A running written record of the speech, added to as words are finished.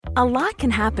A lot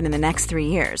can happen in the next 3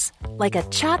 years. Like a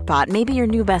chatbot may be your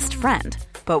new best friend.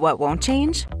 But what won't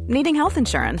change? Needing health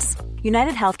insurance.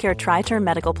 United Healthcare Tri-Term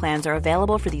Medical Plans are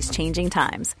available for these changing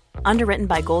times. Underwritten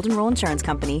by Golden Rule Insurance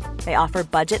Company, they offer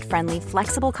budget-friendly,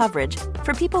 flexible coverage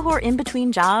for people who are in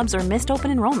between jobs or missed open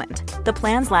enrollment. The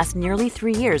plans last nearly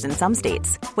 3 years in some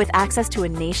states, with access to a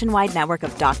nationwide network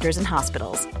of doctors and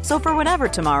hospitals. So for whatever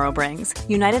tomorrow brings,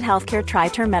 United Healthcare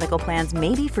Tri-Term Medical Plans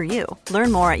may be for you.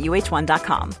 Learn more at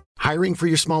uh1.com. Hiring for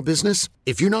your small business?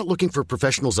 If you're not looking for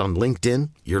professionals on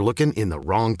LinkedIn, you're looking in the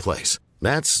wrong place.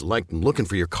 That's like looking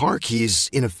for your car keys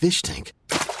in a fish tank.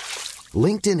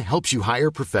 LinkedIn helps you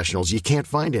hire professionals you can't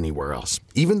find anywhere else,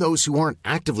 even those who aren't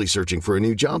actively searching for a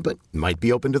new job but might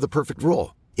be open to the perfect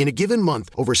role. In a given month,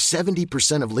 over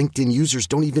 70% of LinkedIn users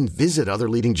don't even visit other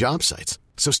leading job sites.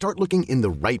 So start looking in the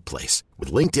right place.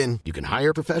 With LinkedIn, you can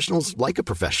hire professionals like a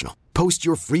professional. Post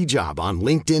your free job on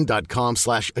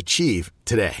linkedin.com/achieve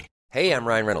today. Hey, I'm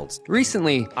Ryan Reynolds.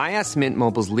 Recently, I asked Mint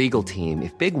Mobile's legal team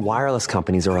if big wireless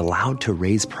companies are allowed to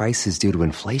raise prices due to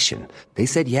inflation. They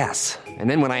said yes. And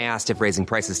then when I asked if raising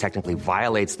prices technically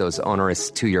violates those onerous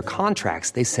two-year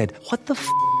contracts, they said, "What the f***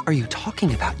 are you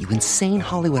talking about, you insane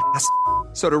Hollywood ass?"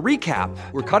 So to recap,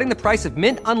 we're cutting the price of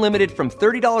Mint Unlimited from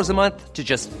 $30 a month to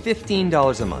just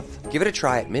 $15 a month. Give it a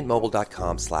try at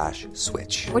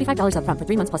mintmobile.com/switch. $45 up front for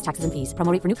 3 months plus taxes and fees.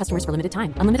 Promo rate for new customers for limited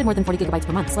time. Unlimited more than 40 gigabytes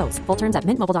per month. Slows full terms at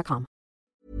mintmobile.com.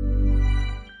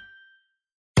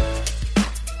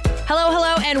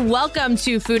 Hello, and welcome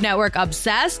to Food Network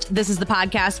Obsessed. This is the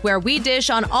podcast where we dish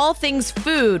on all things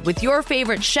food with your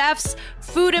favorite chefs,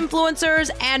 food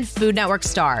influencers, and Food Network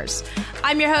stars.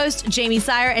 I'm your host, Jamie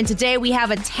Sire, and today we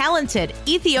have a talented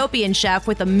Ethiopian chef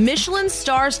with a Michelin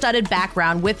star-studded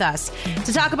background with us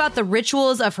to talk about the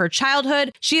rituals of her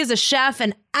childhood. She is a chef,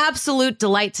 an absolute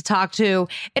delight to talk to.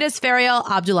 It is Fariyal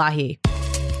Abdullahi.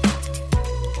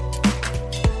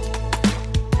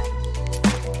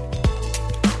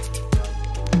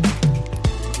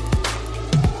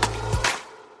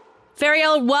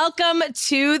 Fariyal, welcome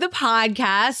to the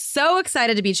podcast. So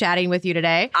excited to be chatting with you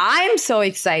today. I'm so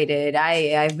excited.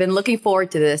 I've been looking forward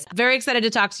to this. Very excited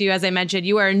to talk to you. As I mentioned,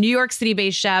 you are a New York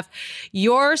City-based chef.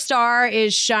 Your star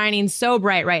is shining so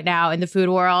bright right now in the food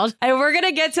world. And we're going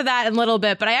to get to that in a little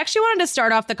bit. But I actually wanted to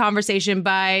start off the conversation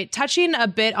by touching a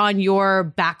bit on your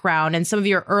background and some of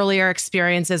your earlier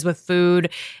experiences with food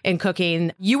and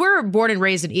cooking. You were born and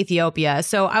raised in Ethiopia.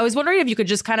 So I was wondering if you could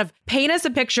just kind of paint us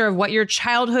a picture of what your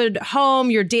childhood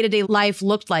home, your day-to-day life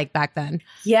looked like back then.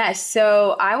 Yes.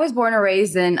 So I was born and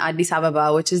raised in Addis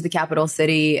Ababa, which is the capital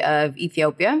city of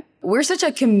Ethiopia. We're such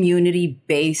a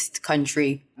community-based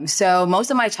country. So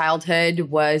most of my childhood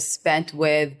was spent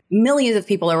with millions of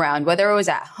people around, whether it was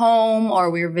at home or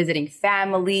we were visiting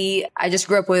family. I just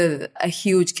grew up with a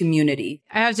huge community.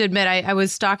 I have to admit, I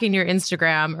was stalking your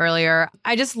Instagram earlier.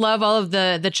 I just love all of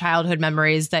the childhood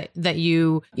memories that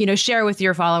you share with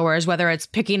your followers, whether it's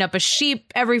picking up a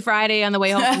sheep every Friday on the way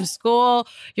home from school,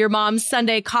 your mom's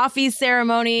Sunday coffee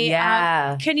ceremony.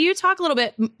 Yeah. Can you talk a little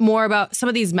bit more about some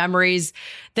of these memories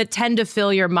that tend to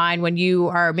fill your mind when you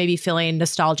are maybe feeling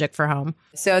nostalgic for home?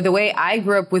 So the way I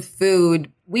grew up with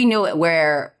food, we knew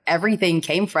where everything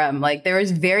came from. Like there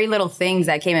was very little things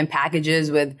that came in packages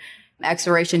with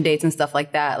expiration dates and stuff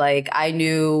like that. Like I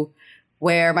knew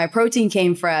where my protein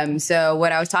came from. So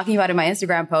what I was talking about in my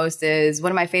Instagram post is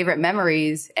one of my favorite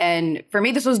memories. And for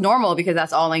me, this was normal because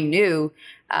that's all I knew.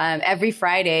 Every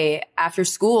Friday after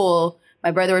school,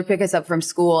 my brother would pick us up from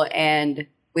school and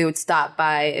we would stop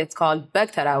by, it's called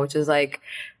Begtara, which is like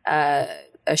a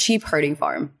sheep herding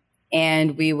farm.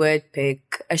 And we would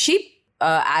pick a sheep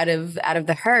out of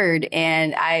the herd.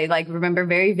 And I remember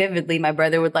very vividly, my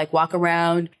brother would walk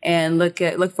around and look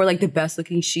for the best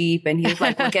looking sheep. And he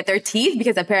would look at their teeth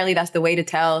because apparently that's the way to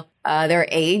tell their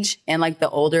age. And the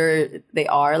older they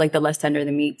are, the less tender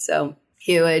the meat. So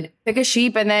he would pick a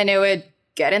sheep and then it would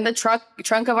get in the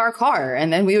trunk of our car.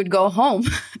 And then we would go home.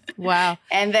 Wow.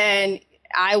 And then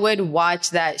I would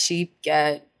watch that sheep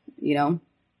get,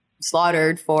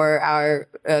 slaughtered for our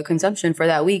consumption for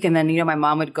that week. And then, my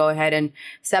mom would go ahead and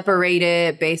separate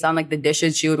it based on the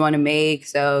dishes she would want to make.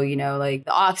 So, the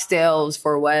oxtails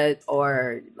for what,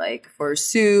 or for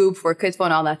soup, for kitzvah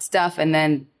and all that stuff. And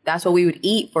then that's what we would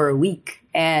eat for a week.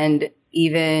 And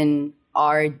even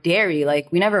our dairy,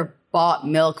 we never bought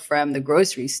milk from the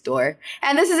grocery store.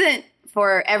 And this isn't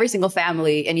for every single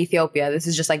family in Ethiopia. This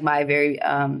is just my very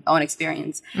own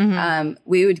experience. Mm-hmm.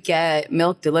 We would get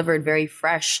milk delivered very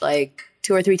fresh, 2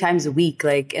 or 3 times a week.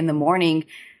 In the morning,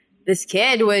 this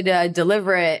kid would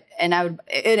deliver it and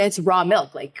it's raw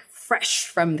milk, fresh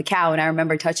from the cow. And I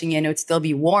remember touching it and it would still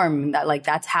be warm. And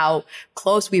that's how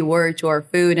close we were to our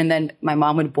food. And then my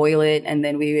mom would boil it and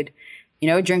then we would,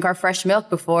 drink our fresh milk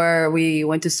before we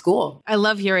went to school. I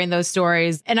love hearing those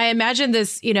stories. And I imagine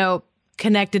this,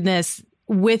 connectedness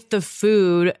with the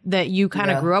food that you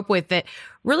kind of grew up with that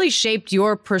really shaped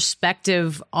your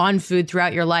perspective on food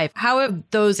throughout your life. How have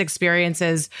those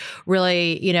experiences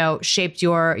really, shaped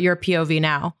your POV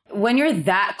now? When you're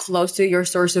that close to your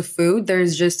source of food,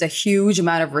 there's just a huge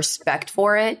amount of respect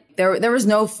for it. There was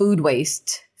no food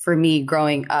waste for me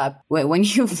growing up. When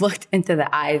you've looked into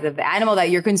the eyes of the animal that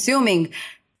you're consuming,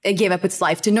 it gave up its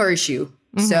life to nourish you.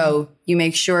 Mm-hmm. So you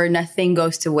make sure nothing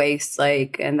goes to waste.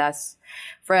 And that's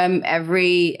from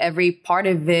every part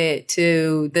of it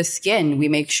to the skin. We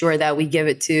make sure that we give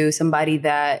it to somebody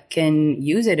that can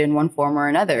use it in one form or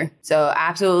another. So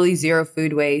absolutely zero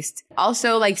food waste.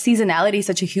 Also, seasonality is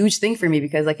such a huge thing for me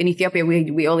because in Ethiopia,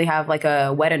 we only have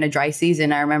a wet and a dry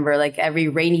season. I remember every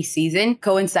rainy season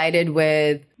coincided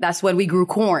with, that's when we grew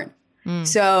corn. Mm.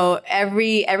 So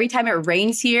every time it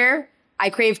rains here, I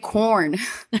crave corn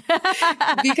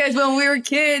because when we were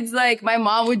kids, my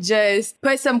mom would just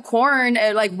put some corn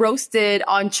and roasted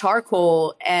on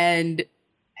charcoal, and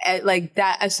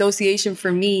that association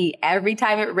for me, every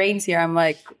time it rains here, I'm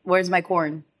like, where's my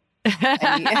corn?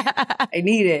 I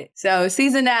need it. So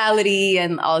seasonality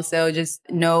and also just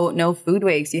no food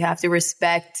waste. You have to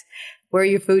respect where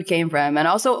your food came from. And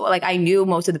also, I knew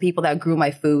most of the people that grew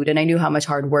my food and I knew how much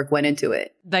hard work went into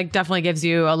it. That definitely gives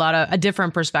you a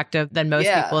different perspective than most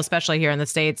people, especially here in the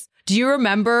States. Do you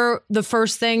remember the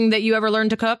first thing that you ever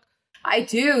learned to cook? I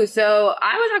do. So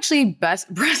I was actually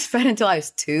breastfed until I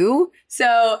was 2.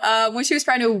 So when she was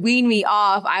trying to wean me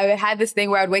off, I had this thing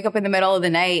where I'd wake up in the middle of the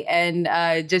night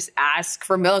and just ask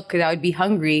for milk because I would be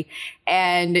hungry.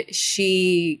 And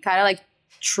she kind of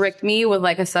tricked me with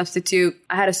a substitute.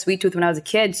 I had a sweet tooth when I was a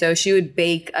kid. So she would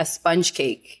bake a sponge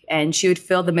cake and she would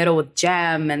fill the middle with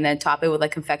jam and then top it with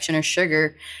confectioner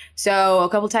sugar. So a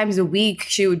couple times a week,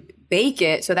 she would bake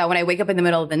it so that when I wake up in the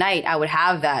middle of the night, I would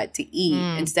have that to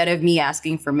eat instead of me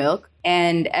asking for milk.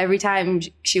 And every time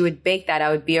she would bake that, I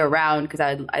would be around because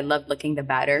I loved licking the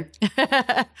batter.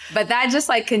 But that just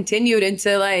continued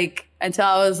into until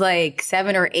I was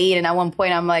 7 or 8. And at one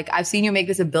point I'm I've seen you make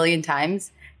this a billion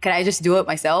times. Can I just do it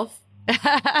myself?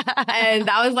 And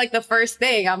that was the first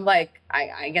thing. I'm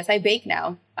I guess I bake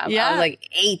now. I was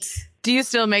 8. Do you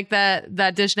still make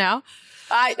that dish now?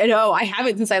 No, I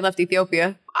haven't since I left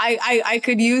Ethiopia. I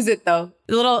could use it though.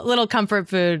 Little comfort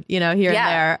food, here and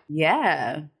there.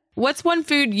 Yeah. What's one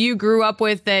food you grew up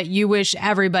with that you wish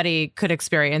everybody could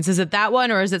experience? Is it that one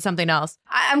or is it something else?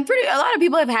 A lot of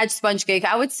people have had sponge cake.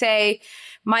 I would say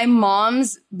my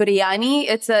mom's biryani,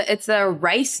 it's a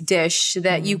rice dish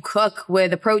that you cook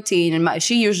with a protein. And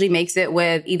she usually makes it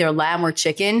with either lamb or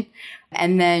chicken.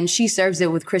 And then she serves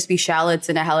it with crispy shallots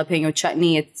and a jalapeno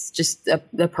chutney. It's just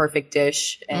the perfect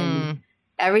dish. And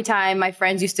every time my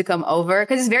friends used to come over,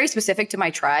 because it's very specific to my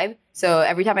tribe. So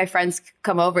every time my friends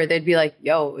come over, they'd be like,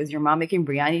 yo, is your mom making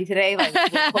biryani today?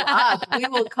 We'll pull up. We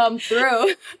will come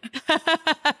through.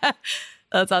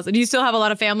 That's awesome. Do you still have a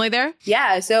lot of family there?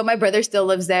 Yeah. So my brother still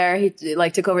lives there. He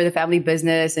took over the family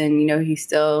business and, he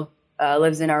still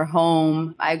lives in our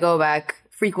home. I go back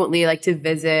frequently to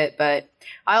visit, but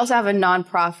I also have a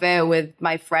nonprofit with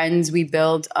my friends. We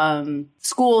build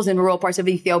schools in rural parts of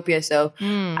Ethiopia. So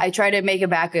I try to make it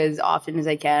back as often as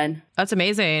I can. That's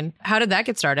amazing. How did that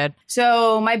get started?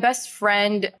 So my best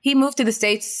friend, he moved to the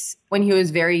States when he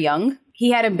was very young. He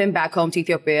hadn't been back home to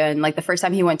Ethiopia. And the first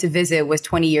time he went to visit was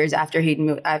 20 years after he'd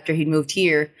moved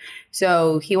here.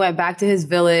 So he went back to his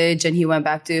village and he went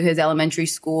back to his elementary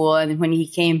school. And when he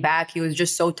came back, he was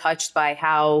just so touched by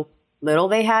how little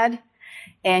they had.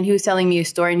 And he was telling me a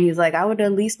story and he's like, I would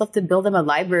at least love to build them a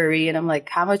library. And I'm like,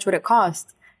 how much would it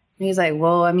cost? And he's like,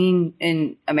 well, I mean,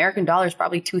 in American dollars,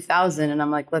 probably 2,000. And I'm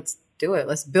like, let's do it.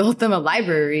 Let's build them a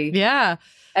library. Yeah.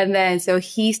 And then so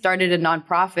he started a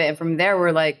nonprofit. And from there,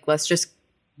 we're like, let's just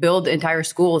build entire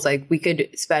schools. We could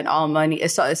spend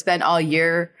all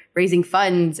year raising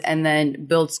funds and then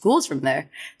build schools from there.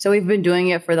 So we've been doing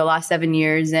it for the last 7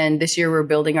 years. And this year we're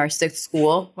building our 6th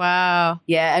school. Wow.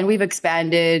 Yeah. And we've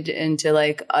expanded into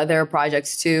other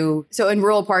projects too. So in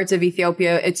rural parts of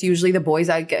Ethiopia, it's usually the boys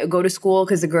that go to school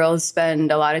because the girls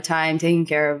spend a lot of time taking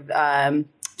care of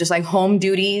just home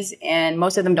duties. And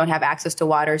most of them don't have access to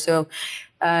water. So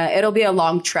it'll be a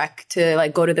long trek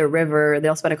to go to the river.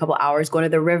 They'll spend a couple hours going to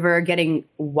the river, getting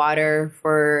water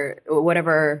for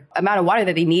whatever amount of water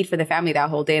that they need for the family that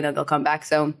whole day, and then they'll come back.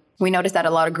 So we noticed that a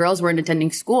lot of girls weren't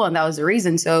attending school, and that was the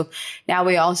reason. So now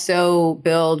we also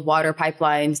build water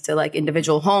pipelines to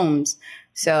individual homes.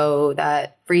 So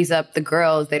that frees up the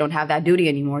girls. They don't have that duty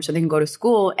anymore. So they can go to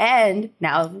school. And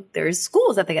now there's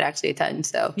schools that they can actually attend.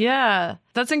 So yeah,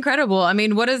 that's incredible. I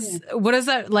mean, what is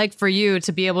that like for you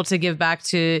to be able to give back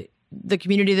to the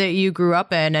community that you grew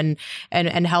up in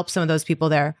and help some of those people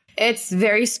there? It's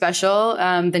very special.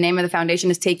 The name of the foundation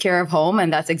is Take Care of Home.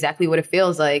 And that's exactly what it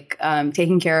feels like,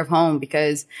 taking care of home,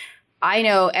 because I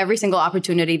know every single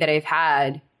opportunity that I've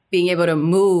had, being able to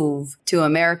move to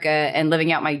America and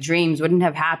living out my dreams wouldn't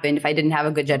have happened if I didn't have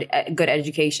a good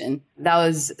education. That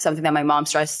was something that my mom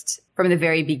stressed from the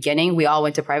very beginning. We all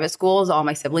went to private schools, all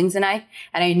my siblings and I.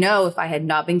 And I know if I had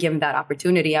not been given that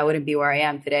opportunity, I wouldn't be where I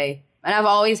am today. And I've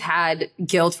always had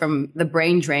guilt from the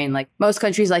brain drain. Like most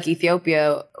countries like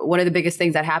Ethiopia, one of the biggest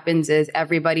things that happens is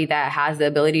everybody that has the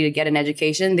ability to get an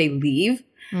education, they leave.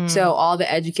 So all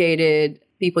the educated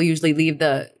people usually leave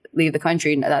the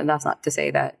country. That's not to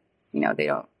say that, they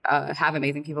don't have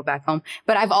amazing people back home.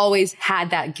 But I've always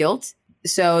had that guilt.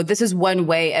 So this is one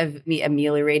way of me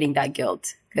ameliorating that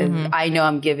guilt, because I know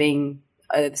I'm giving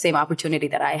the same opportunity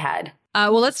that I had.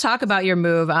 Well, let's talk about your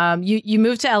move. You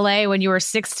moved to LA when you were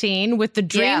 16 with the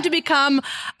dream to become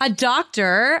a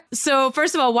doctor. So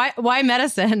first of all, why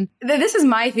medicine? This is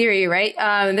my theory, right?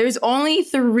 There's only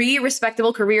 3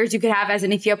 respectable careers you could have as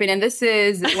an Ethiopian. And this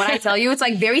is, when I tell you, it's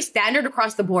like very standard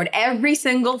across the board. Every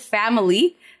single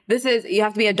family, you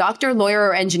have to be a doctor, lawyer,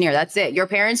 or engineer. That's it. Your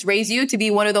parents raise you to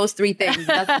be one of those 3 things.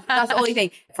 That's the only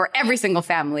thing for every single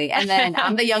family. And then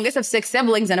I'm the youngest of 6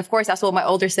 siblings. And of course, that's what my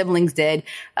older siblings did.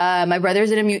 My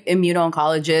brother's an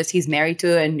immuno-oncologist. He's married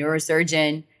to a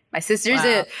neurosurgeon. My sister's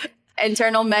an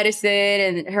internal medicine,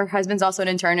 and her husband's also an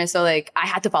internist. So I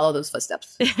had to follow those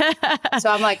footsteps. So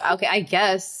I'm like, okay, I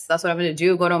guess that's what I'm going to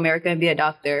do. Go to America and be a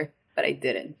doctor. But I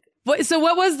didn't. So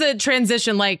what was the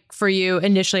transition like for you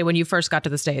initially when you first got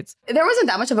to the States? There wasn't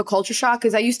that much of a culture shock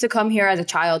because I used to come here as a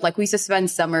child. We used to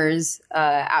spend summers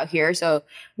out here. So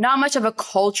not much of a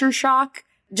culture shock,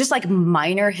 just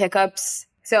minor hiccups.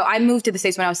 So I moved to the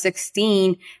States when I was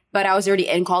 16, but I was already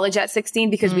in college at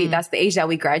 16 because that's the age that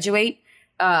we graduate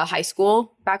high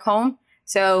school back home.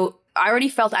 So I already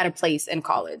felt out of place in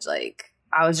college.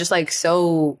 I was just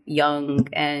so young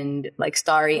and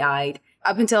starry-eyed.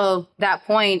 Up until that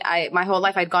point, my whole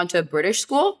life I'd gone to a British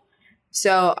school.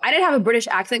 So I didn't have a British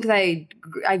accent because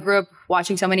I grew up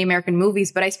watching so many American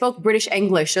movies, but I spoke British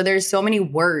English. So there's so many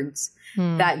words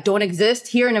that don't exist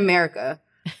here in America.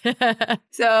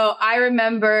 So I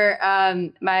remember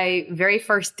my very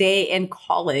first day in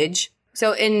college.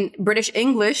 So in British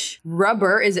English,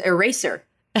 rubber is eraser.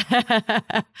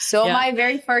 So my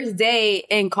very first day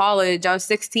in college, I was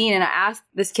 16 and I asked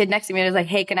this kid next to me, and I was like,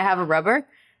 hey, can I have a rubber?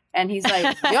 And he's like,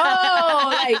 yo,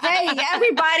 hey,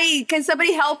 everybody, can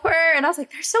somebody help her? And I was like,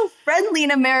 they're so friendly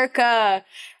in America.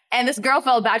 And this girl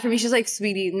felt bad for me. She's like,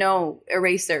 sweetie, no,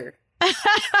 eraser.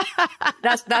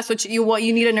 That's what you want.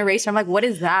 You need an eraser. I'm like, what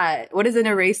is that? What is an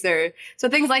eraser? So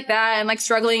things like that. And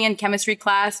struggling in chemistry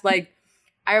class,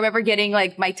 I remember getting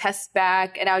my tests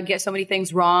back and I would get so many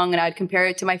things wrong and I'd compare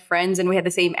it to my friends and we had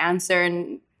the same answer.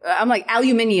 And I'm like,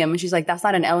 aluminium. And she's like, that's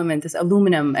not an element. It's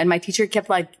aluminum. And my teacher kept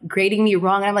grading me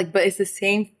wrong. And I'm like, but it's the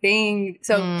same thing.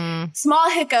 So small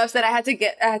hiccups that I had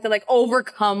to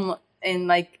overcome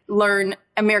and learn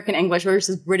American English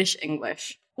versus British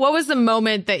English. What was the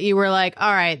moment that you were like,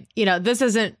 all right, this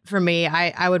isn't for me.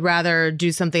 I would rather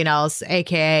do something else,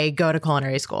 AKA go to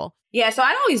culinary school? Yeah. So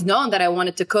I'd always known that I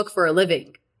wanted to cook for a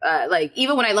living.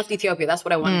 Even when I left Ethiopia, that's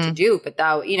what I wanted to do. But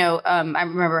that, I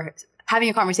remember having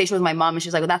a conversation with my mom and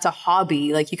she's like, well, that's a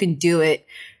hobby. You can do it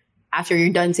after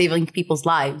you're done saving people's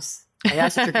lives.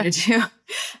 That's what you're going to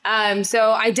do.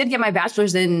 So I did get my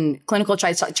bachelor's in clinical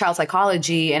child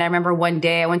psychology. And I remember one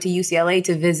day I went to UCLA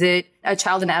to visit a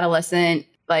child and adolescent,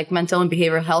 mental and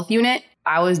behavioral health unit.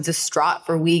 I was distraught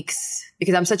for weeks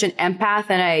because I'm such an empath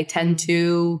and I tend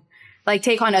to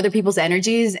take on other people's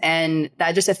energies. And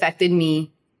that just affected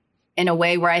me in a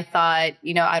way where I thought,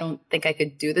 I don't think I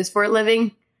could do this for a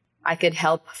living. I could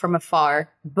help from afar,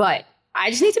 but I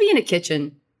just need to be in a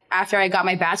kitchen. After I got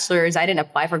my bachelor's, I didn't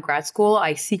apply for grad school.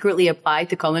 I secretly applied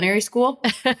to culinary school.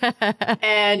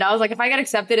 And I was like, if I get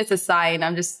accepted, it's a sign.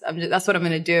 I'm just that's what I'm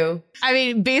going to do. I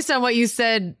mean, based on what you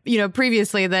said,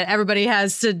 previously that everybody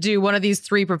has to do one of these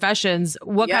 3 professions.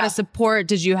 What kind of support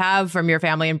did you have from your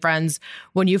family and friends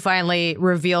when you finally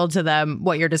revealed to them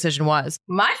what your decision was?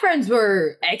 My friends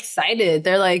were excited.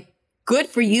 They're like, good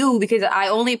for you, because I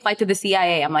only applied to the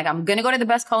CIA. I'm like, I'm going to go to the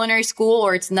best culinary school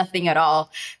or it's nothing at all.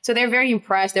 So they're very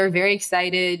impressed. They're very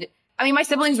excited. I mean, my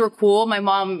siblings were cool. My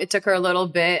mom, it took her a little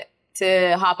bit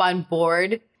to hop on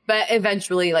board. But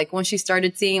eventually, when she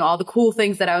started seeing all the cool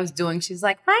things that I was doing, she's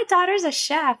like, my daughter's a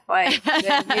chef.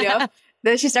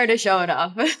 Then she started showing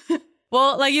off.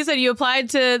 Well, like you said, you applied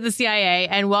to the CIA,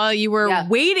 and while you were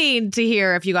waiting to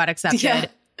hear if you got accepted,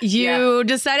 you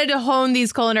decided to hone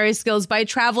these culinary skills by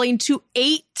traveling to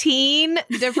 18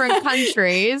 different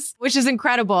countries, which is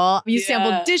incredible. You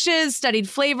sampled dishes, studied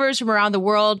flavors from around the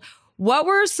world. What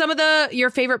were some of your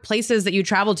favorite places that you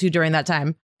traveled to during that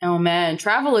time? Oh man,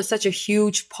 travel is such a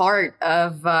huge part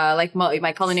of like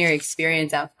my culinary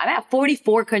experience. I'm at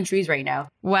 44 countries right now.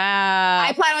 Wow.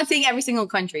 I plan on seeing every single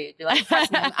country. You're like,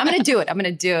 I'm going to do it. I'm going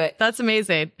to do it. That's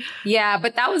amazing. Yeah,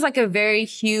 but that was like a very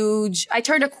huge, I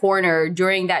turned a corner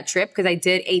during that trip because I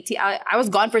did 18, I was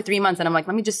gone for 3 months and I'm like,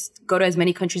 let me just go to as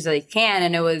many countries as I can.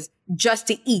 And it was just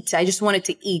to eat. I just wanted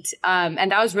to eat.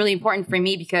 And that was really important for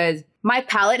me because my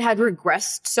palate had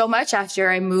regressed so much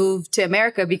after I moved to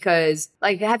America because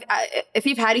like if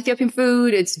you've had Ethiopian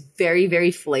food, it's very,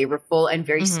 very flavorful and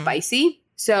very spicy.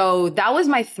 So that was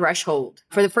my threshold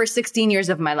for the first 16 years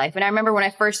of my life. And I remember when I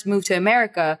first moved to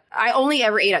America, I only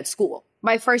ever ate at school.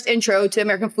 My first intro to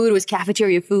American food was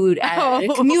cafeteria food at a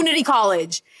community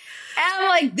college. And I'm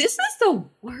like, this is the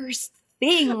worst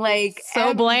thing. Like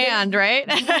so bland, right?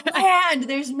 Bland.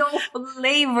 There's no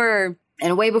flavor.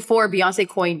 And way before Beyonce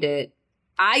coined it,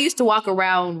 I used to walk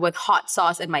around with hot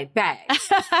sauce in my bag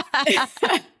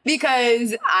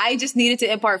because I just needed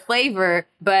to impart flavor.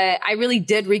 But I really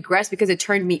did regress because it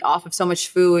turned me off of so much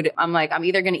food. I'm like, I'm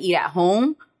either going to eat at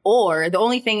home or the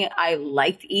only thing I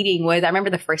liked eating was, I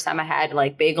remember the first time I had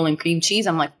like bagel and cream cheese.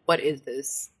 I'm like, what is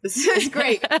this? This is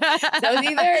great. So it was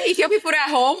either Ethiopian food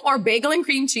at home or bagel and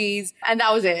cream cheese. And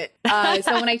that was it.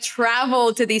 So when I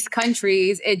traveled to these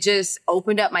countries, it just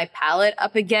opened up my palate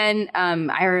up again.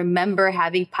 I remember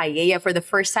having paella for the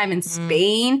first time in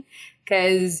Spain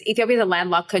because Ethiopia is a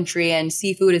landlocked country and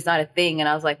seafood is not a thing. And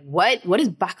I was like, what is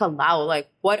bacalao? Like,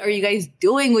 what are you guys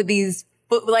doing with these?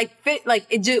 But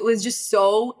it was just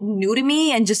so new to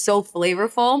me and just so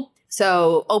flavorful.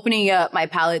 So opening up my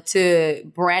palate to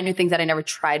brand new things that I never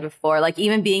tried before, like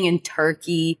even being in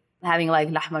Turkey, having like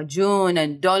lahmacun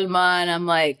and dolma. And I'm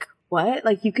like, what?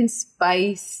 Like you can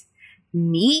spice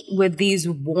meat with these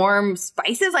warm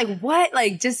spices? Like what?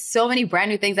 Like just so many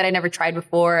brand new things that I never tried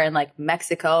before. And like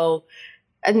Mexico.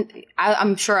 And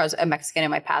I'm sure I was a Mexican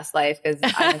in my past life because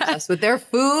I'm obsessed with their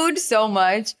food so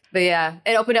much. But yeah,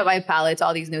 it opened up my palate to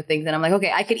all these new things. And I'm like,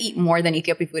 okay, I could eat more than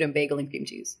Ethiopian food and bagel and cream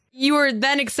cheese. You were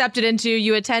then accepted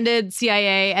you attended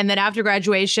CIA and then after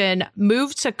graduation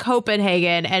moved to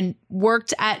Copenhagen and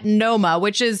worked at Noma,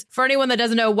 which is, for anyone that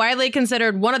doesn't know, widely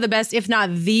considered one of the best, if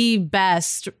not the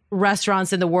best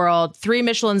restaurants in the world, 3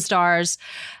 Michelin stars.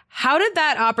 How did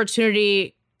that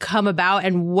opportunity come about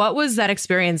and what was that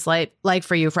experience like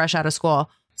for you fresh out of school?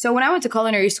 So when I went to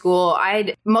culinary school,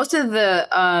 most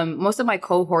of my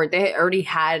cohort, they already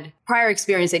had prior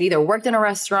experience. They'd either worked in a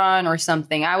restaurant or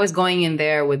something. I was going in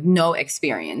there with no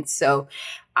experience. So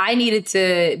I needed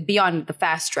to be on the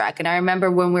fast track. And I remember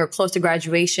when we were close to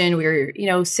graduation, we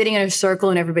were, sitting in a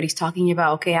circle and everybody's talking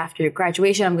about, okay, after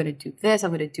graduation, I'm going to do this, I'm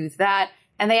going to do that.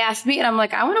 And they asked me and I'm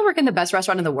like, I want to work in the best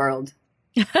restaurant in the world.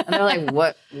 And they're like,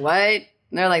 what?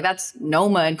 And they're like, that's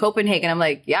Noma in Copenhagen. I'm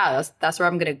like, yeah, that's where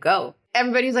I'm going to go.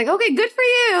 Everybody's like, okay, good for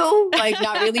you. Like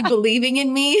not really believing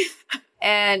in me.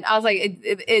 And I was like,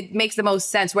 it makes the most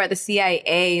sense. We're at the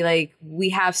CIA. Like we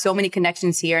have so many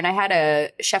connections here. And I had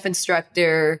a chef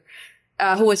instructor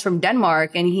who was from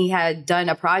Denmark and he had done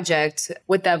a project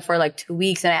with them for like 2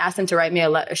 weeks. And I asked him to write me a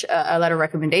letter of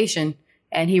recommendation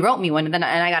and he wrote me one and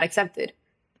I got accepted.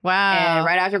 Wow. And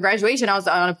right after graduation, I was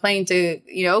on a plane to,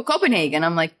 Copenhagen.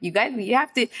 I'm like, you guys, you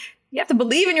have to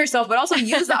believe in yourself, but also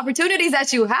use the opportunities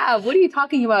that you have. What are you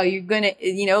talking about? You're going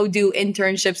to, do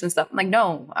internships and stuff. I'm like,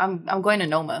 no, I'm going to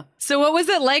Noma. So what was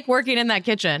it like working in that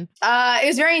kitchen? It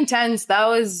was very intense. That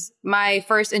was my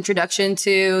first introduction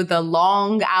to the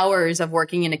long hours of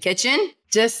working in a kitchen.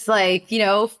 Just like,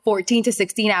 14 to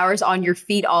 16 hours on your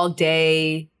feet all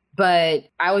day.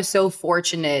 But I was so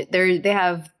fortunate. They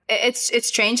have,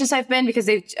 it's changed since I've been because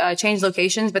they've changed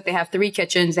locations, but they have 3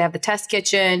 kitchens. They have the test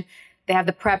kitchen. They have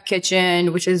the prep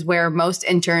kitchen, which is where most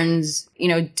interns,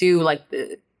 do like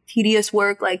the tedious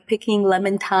work, like picking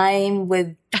lemon thyme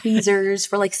with tweezers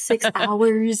for like 6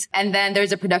 hours. And then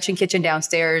there's a production kitchen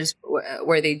downstairs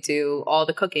where they do all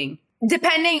the cooking.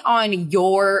 Depending on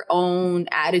your own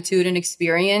attitude and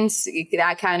experience,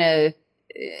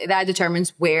 that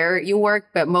determines where you work,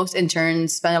 but most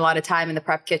interns spend a lot of time in the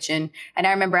prep kitchen. And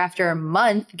I remember after a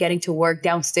month getting to work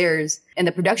downstairs in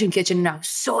the production kitchen and I was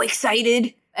so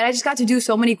excited. And I just got to do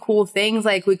so many cool things.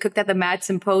 Like we cooked at the Mad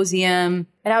Symposium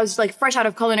and I was like fresh out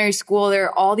of culinary school. There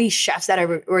are all these chefs that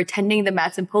were attending the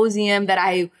Mad Symposium that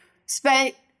I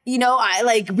spent I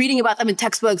like reading about them in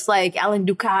textbooks like Alan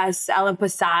Ducasse, Alan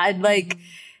Passad, like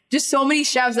just so many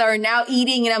chefs that are now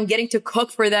eating and I'm getting to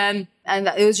cook for them. And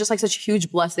it was just like such a huge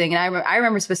blessing. And I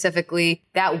remember specifically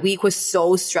that week was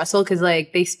so stressful because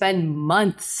like they spend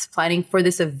months planning for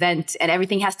this event and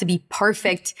everything has to be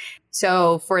perfect.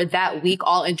 So for that week,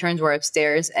 all interns were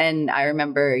upstairs. And I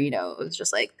remember, it was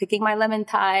just like picking my lemon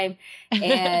thyme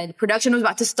and production was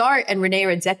about to start. And Rene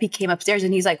Redzepi came upstairs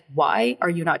and he's like, why are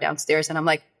you not downstairs? And I'm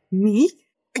like, me?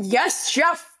 Yes,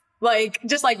 chef. Like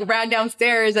just like ran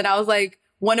downstairs. And I was like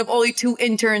one of only 2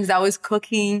 interns that was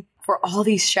cooking for all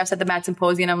these chefs at the Matt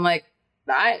Symposium. I'm like,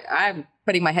 I'm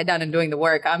putting my head down and doing the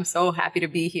work. I'm so happy to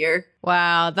be here.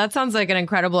 Wow, that sounds like an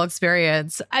incredible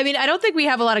experience. I mean, I don't think we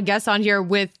have a lot of guests on here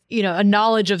with, a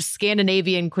knowledge of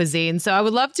Scandinavian cuisine. So I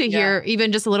would love to hear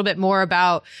even just a little bit more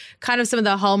about kind of some of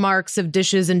the hallmarks of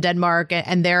dishes in Denmark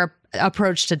and their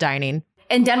approach to dining.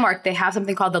 In Denmark, they have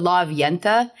something called the Law of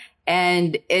Jente,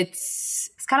 and it's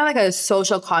kind of like a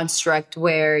social construct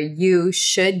where you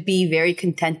should be very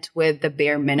content with the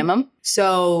bare minimum.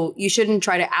 So you shouldn't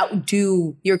try to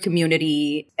outdo your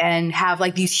community and have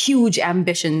like these huge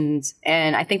ambitions.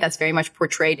 And I think that's very much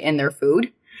portrayed in their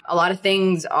food. A lot of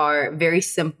things are very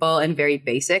simple and very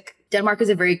basic. Denmark is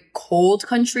a very cold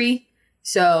country.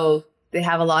 So they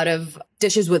have a lot of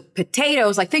dishes with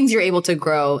potatoes, like things you're able to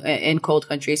grow in cold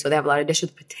countries. So they have a lot of dishes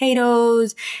with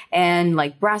potatoes and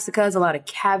like brassicas, a lot of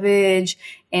cabbage.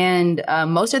 And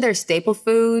most of their staple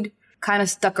food kind of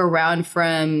stuck around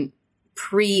from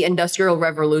pre-industrial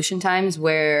revolution times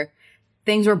where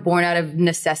things were born out of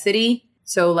necessity.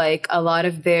 So like a lot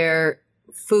of their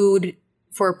food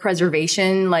for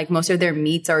preservation, like most of their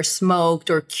meats are smoked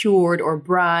or cured or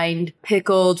brined,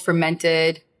 pickled,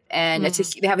 fermented. And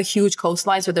they have a huge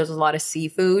coastline, so there's a lot of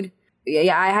seafood.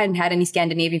 Yeah, I hadn't had any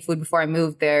Scandinavian food before I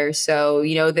moved there. So,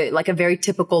 like a very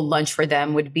typical lunch for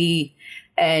them would be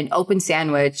an open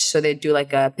sandwich. So they'd do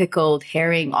like a pickled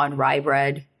herring on rye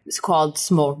bread. It's called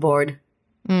smørrebrød.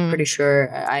 Pretty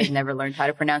sure I never learned how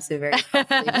to pronounce it very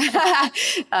properly.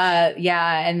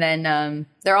 And then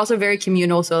they're also very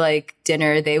communal. So like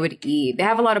dinner, they would eat. They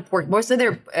have a lot of pork. Most of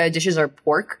their dishes are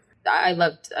pork. I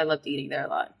loved eating there a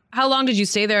lot. How long did you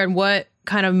stay there and what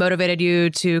kind of motivated you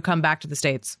to come back to the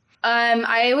States?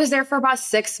 I was there for about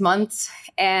 6 months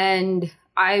and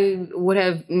I would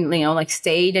have,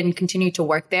 stayed and continued to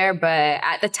work there. But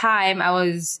at the time I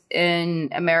was in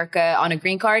America on a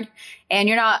green card and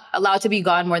you're not allowed to be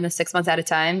gone more than 6 months at a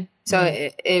time. So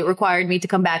it required me to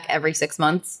come back every 6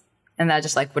 months and that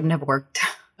just wouldn't have worked.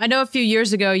 I know a few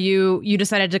years ago, you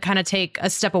decided to kind of take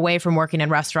a step away from working in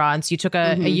restaurants. You took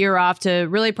a year off to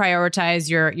really prioritize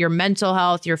your mental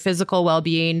health, your physical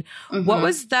well-being. What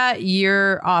was that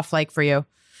year off like for you?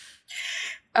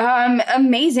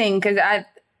 Amazing. Because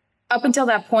up until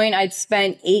that point, I'd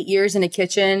spent 8 years in a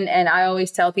kitchen. And I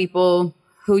always tell people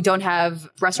who don't have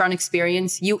restaurant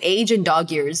experience, you age in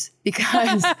dog years.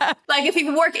 Because if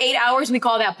you work 8 hours, we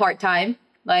call that part-time.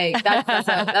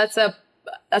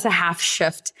 That's a half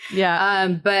shift. Yeah.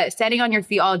 But standing on your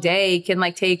feet all day can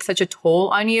take such a toll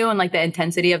on you. And the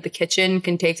intensity of the kitchen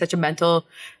can take such a mental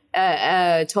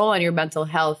toll on your mental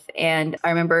health. And I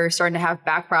remember starting to have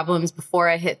back problems before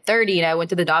I hit 30 and I went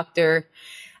to the doctor,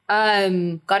 got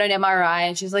an MRI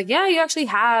and she's like, yeah, you actually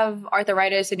have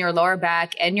arthritis in your lower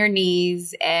back and your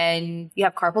knees and you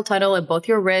have carpal tunnel in both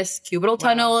your wrists, cubital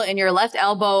tunnel in your left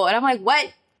elbow. And I'm like,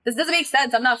 what? This doesn't make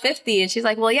sense. I'm not 50. And she's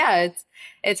like, well, yeah,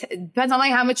 it depends on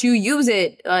how much you use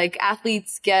it.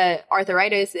 Athletes get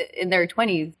arthritis in their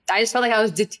 20s. I just felt like I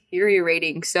was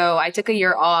deteriorating. So I took a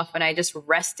year off and I just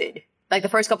rested. The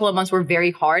first couple of months were very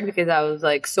hard because I was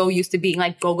so used to being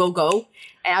go, go, go.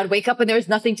 And I'd wake up and there was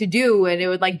nothing to do and it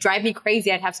would drive me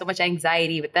crazy. I'd have so much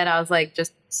anxiety. But then I was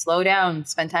just slow down,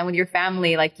 spend time with your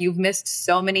family. You've missed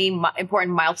so many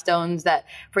important milestones that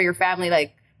for your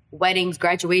family, weddings,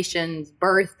 graduations,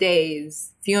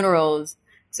 birthdays, funerals.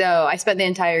 So I spent the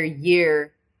entire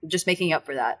year just making up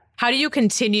for that. How do you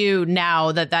continue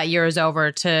now that year is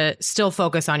over to still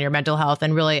focus on your mental health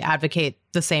and really advocate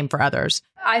the same for others?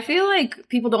 I feel like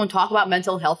people don't talk about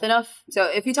mental health enough. So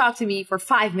if you talk to me for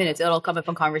 5 minutes, it'll come up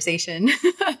in conversation.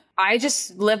 I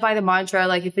just live by the mantra,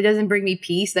 if it doesn't bring me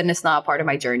peace, then it's not part of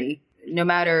my journey. No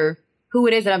matter who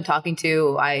it is that I'm talking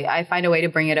to, I find a way to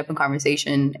bring it up in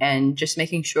conversation and just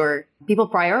making sure people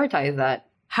prioritize that.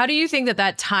 How do you think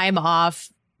that time off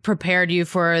prepared you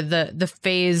for the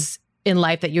phase in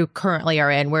life that you currently are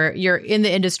in, where you're in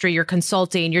the industry, you're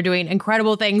consulting, you're doing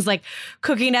incredible things like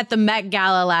cooking at the Met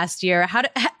Gala last year?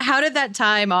 How did that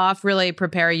time off really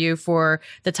prepare you for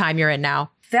the time you're in now?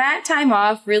 That time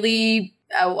off really,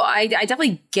 I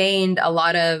definitely gained a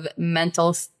lot of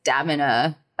mental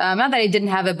stamina Not that I didn't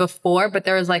have it before, but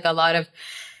there was like a lot of,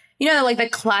 like the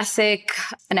classic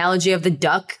analogy of the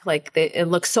duck. Like it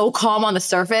looks so calm on the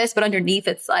surface, but underneath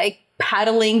it's like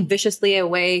paddling viciously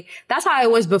away. That's how I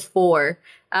was before.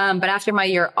 But after my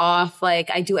year off,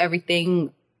 like I do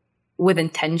everything with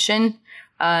intention.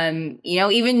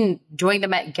 Even during the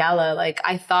Met Gala, like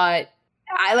I thought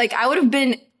I would have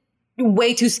been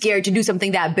way too scared to do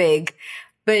something that big.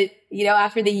 But,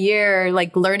 after the year,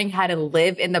 like learning how to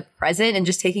live in the present and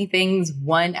just taking things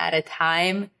one at a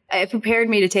time, it prepared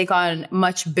me to take on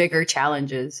much bigger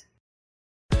challenges.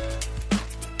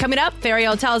 Coming up,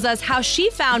 Fariyal tells us how she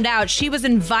found out she was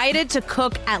invited to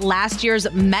cook at last year's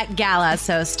Met Gala.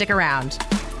 So stick around.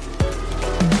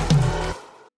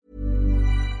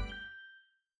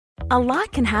 A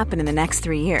lot can happen in the next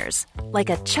 3 years. Like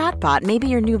a chatbot may be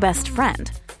your new best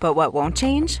friend. But what won't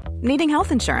change? Needing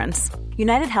health insurance.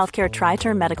 United Healthcare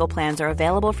Tri-Term Medical Plans are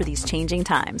available for these changing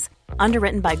times.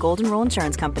 Underwritten by Golden Rule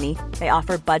Insurance Company, they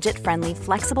offer budget-friendly,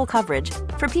 flexible coverage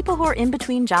for people who are in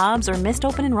between jobs or missed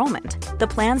open enrollment. The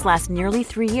plans last nearly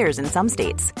 3 years in some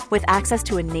states, with access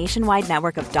to a nationwide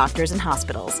network of doctors and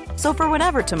hospitals. So for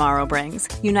whatever tomorrow brings,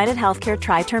 United Healthcare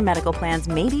Tri-Term Medical Plans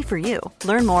may be for you.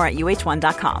 Learn more at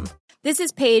uh1.com. This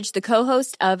is Paige, the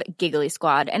co-host of Giggly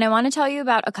Squad, and I want to tell you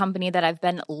about a company that I've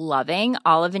been loving,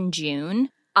 Olive & June.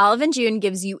 Olive & June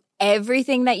gives you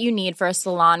everything that you need for a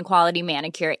salon-quality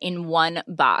manicure in one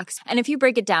box. And if you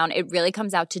break it down, it really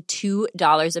comes out to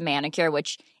 $2 a manicure,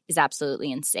 which is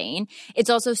absolutely insane. It's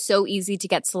also so easy to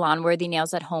get salon-worthy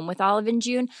nails at home with Olive &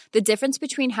 June. The difference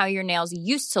between how your nails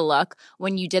used to look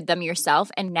when you did them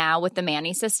yourself and now with the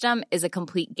Mani system is a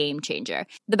complete game changer.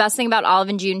 The best thing about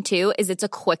Olive & June, too, is it's a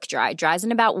quick dry. Dries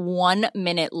in about 1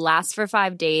 minute, lasts for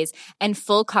 5 days, and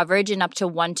full coverage in up to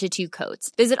 1 to 2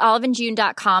 coats. Visit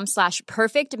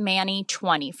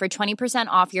oliveandjune.com/perfectmani20 for 20%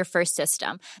 off your first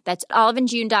system. That's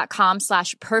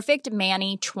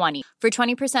oliveandjune.com/perfectmani20 for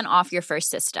 20% off your first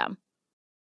system.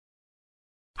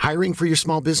 Hiring for your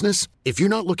small business? If you're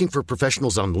not looking for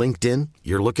professionals on LinkedIn,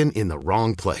 you're looking in the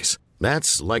wrong place.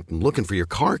 That's like looking for your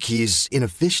car keys in a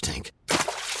fish tank.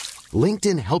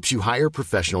 LinkedIn helps you hire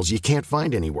professionals you can't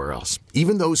find anywhere else,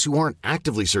 even those who aren't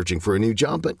actively searching for a new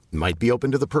job but might be open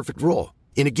to the perfect role.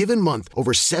 In a given month,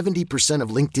 over 70% of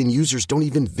LinkedIn users don't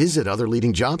even visit other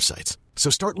leading job sites. So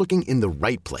start looking in the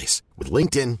right place. With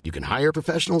LinkedIn, you can hire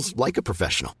professionals like a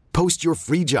professional. Post your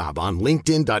free job on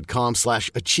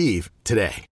linkedin.com/achieve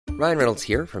today. Ryan Reynolds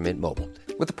here from Mint Mobile.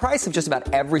 With the price of just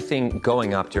about everything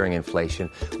going up during inflation,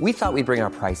 we thought we'd bring our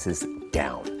prices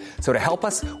down. So to help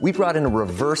us, we brought in a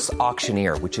reverse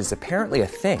auctioneer, which is apparently a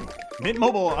thing. Mint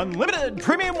Mobile Unlimited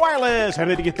Premium Wireless. How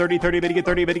to get 30, 30, bit to get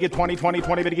 30, bit to get 20, 20,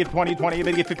 20, bit to get 20, 20,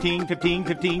 bit to get 15, 15,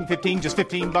 15, 15, just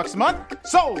 $15 a month?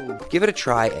 Sold! Give it a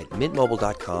try at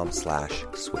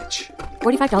mintmobile.com/switch.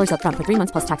 $45 up front for 3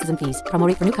 months plus taxes and fees. Promo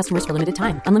rate for new customers for limited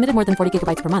time. Unlimited more than 40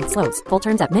 gigabytes per month. Slows full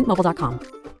terms at mintmobile.com.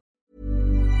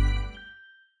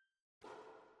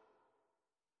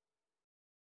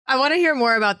 I want to hear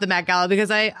more about the Met Gala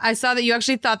because I saw that you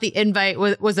actually thought the invite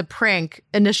was a prank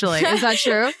initially. Is that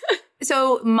true?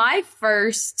 So my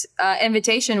first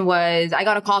invitation was, I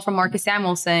got a call from Marcus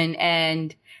Samuelsson,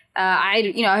 and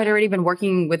I had already been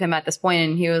working with him at this point,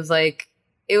 and he was like,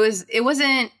 it was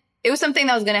something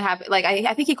that was going to happen. Like,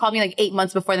 I think he called me like 8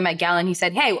 months before the Met Gala, and he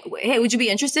said, hey, would you be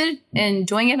interested in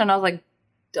doing it? And I was like,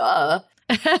 duh.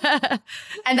 And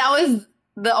that was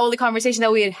the only conversation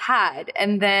that we had had.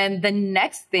 And then the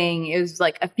next thing, it was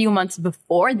like a few months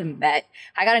before the Met,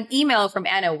 I got an email from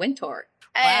Anna Wintour.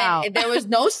 And wow. there was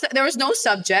no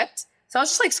subject. So I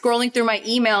was just like scrolling through my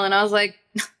email, and I was like,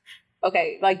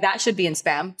 okay, like that should be in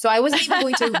spam. So I wasn't even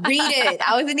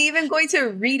going to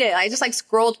read it. I just like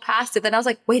scrolled past it. Then I was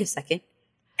like, wait a second,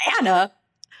 Anna,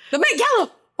 the Met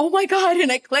Gala. Oh my God.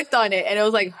 And I clicked on it, and it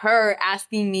was like her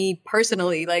asking me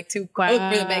personally, like to cook for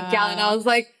the Met Gala. And I was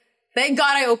like, thank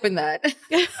God I opened that.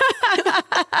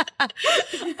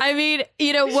 I mean,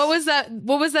 what was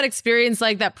that experience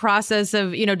like, that process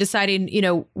of, deciding,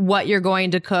 what you're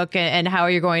going to cook and how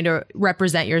you're going to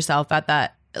represent yourself at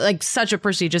that, like, such a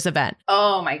prestigious event?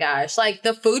 Oh my gosh. Like,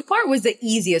 the food part was the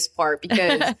easiest part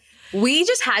because we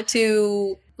just had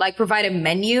to like provide a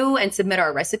menu and submit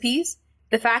our recipes.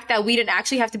 The fact that we didn't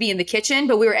actually have to be in the kitchen,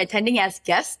 but we were attending as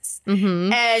guests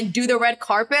and do the red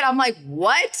carpet. I'm like,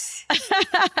 what?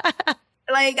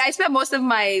 Like, I spent most of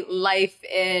my life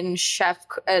in chef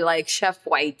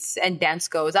whites and dance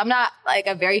goes. I'm not like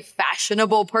a very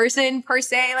fashionable person per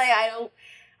se. Like,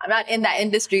 I'm not in that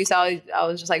industry. So I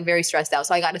was just like very stressed out.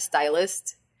 So I got a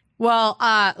stylist. Well,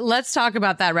 let's talk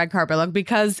about that red carpet look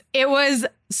because it was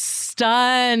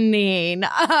stunning.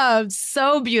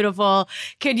 So beautiful.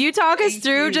 Could you talk us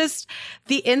through just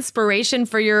the inspiration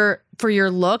for your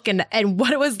look and what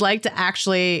it was like to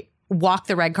actually walk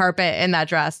the red carpet in that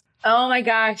dress? Oh my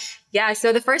gosh. Yeah.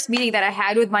 So the first meeting that I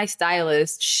had with my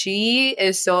stylist, she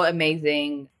is so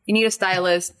amazing. You need a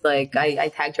stylist. Like I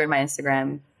tagged her in my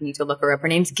Instagram. You need to look her up. Her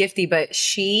name's Gifty, but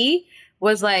she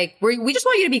was like, we just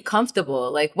want you to be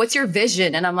comfortable. Like, what's your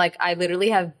vision? And I'm like, I literally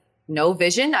have no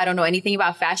vision. I don't know anything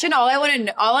about fashion. All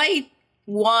I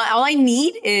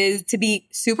need is to be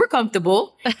super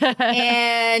comfortable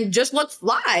and just look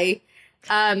fly.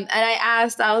 And I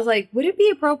was like, would it be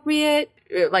appropriate?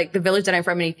 Like the village that I'm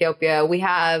from in Ethiopia, we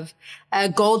have a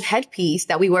gold headpiece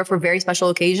that we wear for very special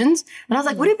occasions. And I was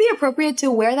like, would it be appropriate to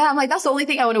wear that? I'm like, that's the only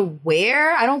thing I want to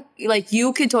wear. I don't like,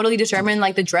 you could totally determine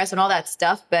like the dress and all that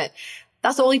stuff, but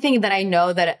that's the only thing that I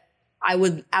know that I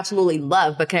would absolutely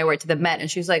love, but can I wear it to the Met? And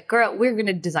she was like, girl, we're going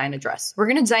to design a dress. We're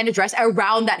going to design a dress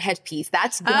around that headpiece.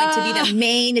 That's going to be the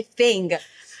main thing.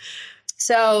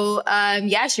 So,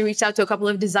 she reached out to a couple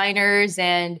of designers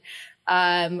and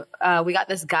we got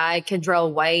this guy,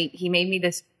 Kendrell White. He made me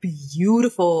this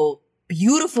beautiful,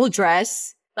 beautiful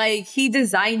dress. Like he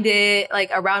designed it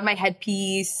like around my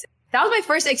headpiece. That was my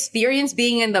first experience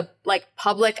being in the like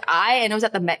public eye, and it was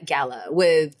at the Met Gala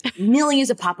with millions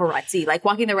of paparazzi, like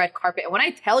walking the red carpet. And when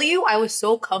I tell you, I was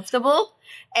so comfortable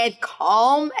and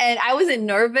calm, and I wasn't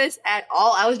nervous at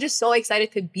all. I was just so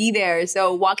excited to be there.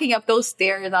 So walking up those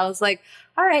stairs, I was like,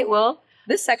 all right, well,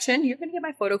 this section, you're going to get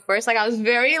my photo first. Like I was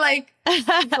very like,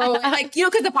 like, you know,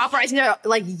 because the paparazzi are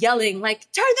like yelling, like,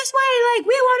 turn this way, like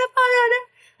we want a photo.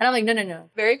 And I'm like, no.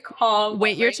 Very calm.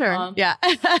 Wait your turn. Calm. Yeah.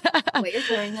 Wait your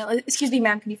turn. No, excuse me,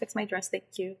 ma'am. Can you fix my dress? Thank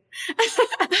you.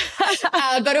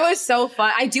 But it was so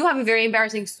fun. I do have a very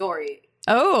embarrassing story.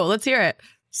 Oh, let's hear it.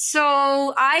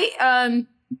 So I,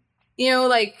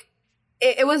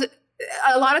 it was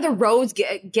a lot of the roads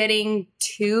getting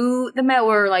to the Met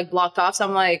were like blocked off. So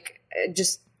I'm like,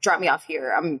 just drop me off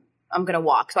here. I'm going to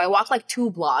walk. So I walked like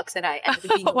 2 blocks and I ended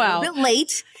up being a little bit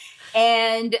late.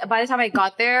 And by the time I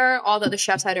got there, all the other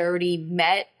chefs had already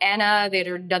met Anna. They'd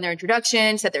already done their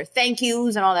introduction, said their thank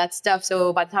yous and all that stuff.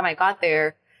 So by the time I got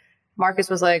there, Marcus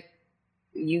was like,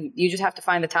 you just have to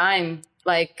find the time.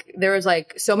 Like there was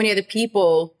like so many other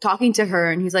people talking to her.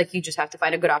 And he's like, you just have to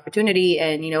find a good opportunity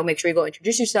and, make sure you go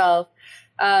introduce yourself.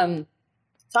 So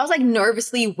I was like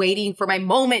nervously waiting for my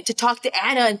moment to talk to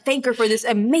Anna and thank her for this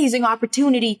amazing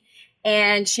opportunity.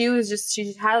 And she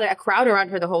had a crowd around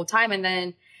her the whole time. And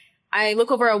then I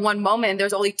look over at one moment and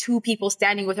there's only 2 people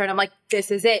standing with her. And I'm like, this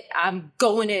is it. I'm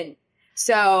going in.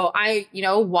 So I,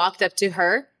 walked up to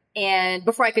her. And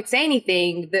before I could say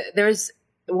anything, there's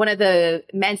one of the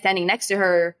men standing next to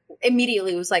her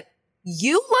immediately was like,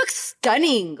 you look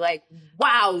stunning. Like,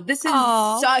 wow, this is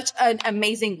such an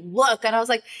amazing look. And I was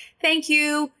like, thank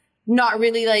you. Not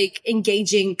really like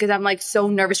engaging because I'm like so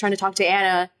nervous trying to talk to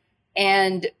Anna.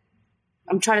 And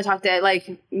I'm trying to talk to like,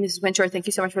 Mrs. Winter, thank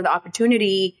you so much for the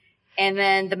opportunity. And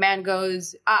then the man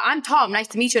goes, I'm Tom. Nice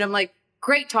to meet you. And I'm like,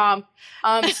 great, Tom.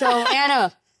 So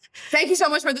Anna, thank you so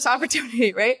much for this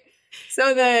opportunity, right?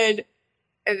 So then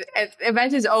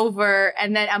event is over.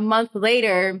 And then a month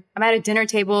later, I'm at a dinner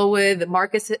table with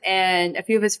Marcus and a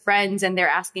few of his friends. And they're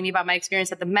asking me about my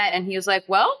experience at the Met. And he was like,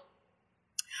 well,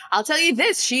 I'll tell you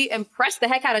this. She impressed the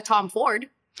heck out of Tom Ford.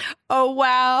 Oh,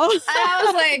 wow. And I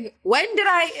was like, when did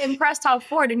I impress Tom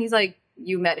Ford? And he's like,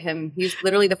 you met him. He's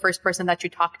literally the first person that you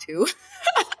talked to.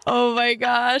 Oh my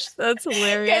gosh, that's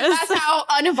hilarious. That's how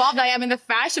uninvolved I am in the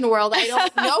fashion world. I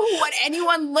don't know what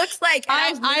anyone looks like.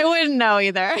 And I wouldn't know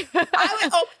either.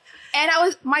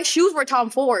 My shoes were Tom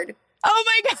Ford. Oh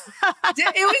my God.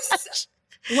 It was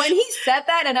when he said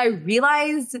that and I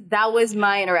realized that was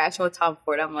my interaction with Tom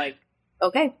Ford. I'm like,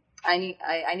 okay, I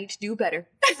need to do better.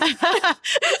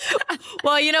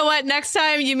 Well, you know what? Next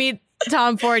time you meet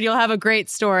Tom Ford, you'll have a great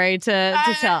story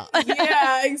to tell.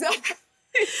 Yeah, exactly.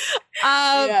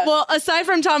 Well, aside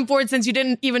from Tom Ford, since you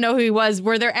didn't even know who he was,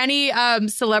 were there any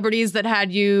celebrities that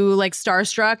had you like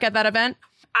starstruck at that event?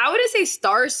 I wouldn't say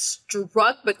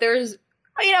starstruck, but there's,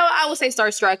 I will say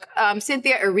starstruck.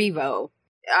 Cynthia Erivo.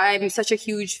 I'm such a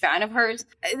huge fan of hers.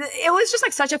 It was just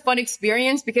like such a fun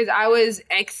experience because I was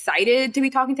excited to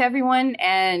be talking to everyone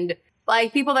and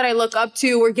like people that I look up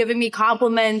to were giving me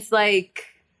compliments like,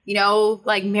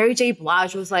 like Mary J.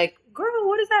 Blige was like, girl,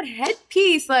 what is that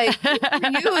headpiece? Like,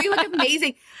 you look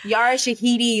amazing. Yara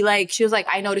Shahidi, like, she was like,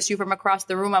 I noticed you from across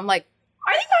the room. I'm like,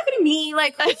 are they talking to me?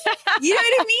 Like, you know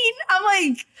what I mean? I'm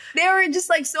like, they were just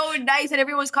like so nice and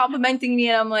everyone was complimenting me.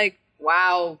 And I'm like,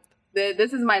 wow,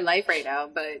 this is my life right now.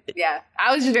 But yeah,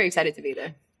 I was just very excited to be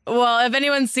there. Well, if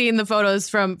anyone's seen the photos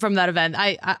from that event,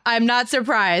 I'm not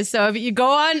surprised. So if you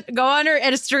go on her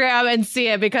Instagram and see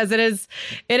it, because it is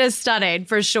stunning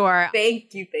for sure.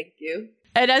 Thank you.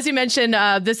 And as you mentioned,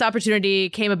 this opportunity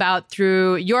came about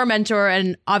through your mentor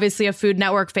and obviously a Food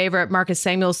Network favorite, Marcus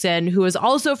Samuelsson, who is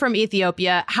also from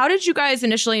Ethiopia. How did you guys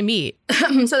initially meet?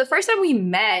 So the first time we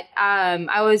met,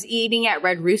 I was eating at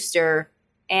Red Rooster,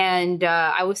 and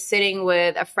I was sitting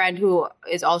with a friend who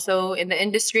is also in the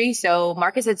industry. So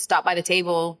Marcus had stopped by the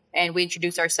table and we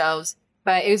introduced ourselves,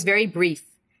 but it was very brief.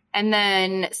 And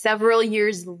then several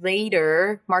years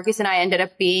later, Marcus and I ended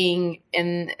up being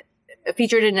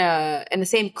featured in the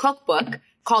same cookbook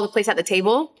called A Place at the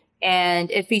Table.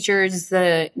 And it features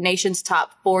the nation's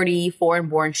top 40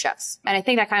 foreign-born chefs. And I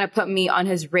think that kind of put me on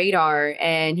his radar.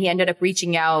 And he ended up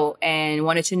reaching out and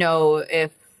wanted to know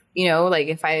if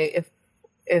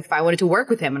I wanted to work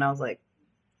with him. And I was like,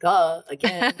 duh,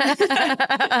 again.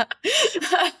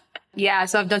 Yeah,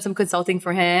 so I've done some consulting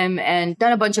for him and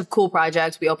done a bunch of cool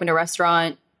projects. We opened a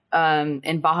restaurant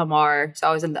in Baha Mar.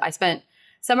 So I spent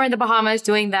summer in the Bahamas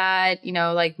doing that,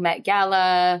 like Met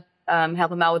Gala,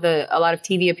 help him out with a lot of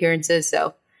TV appearances.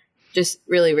 So just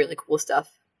really, really cool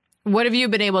stuff. What have you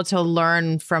been able to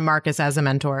learn from Marcus as a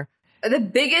mentor? The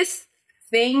biggest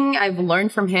thing I've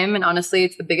learned from him, and honestly,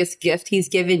 it's the biggest gift he's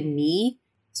given me.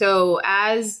 So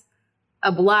as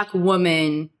a Black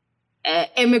woman, an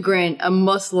immigrant, a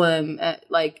Muslim,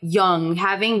 young,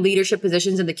 having leadership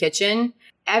positions in the kitchen,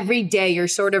 every day you're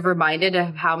sort of reminded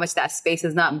of how much that space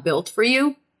is not built for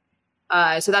you.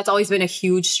 So that's always been a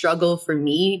huge struggle for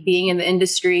me being in the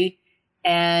industry.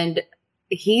 And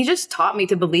he just taught me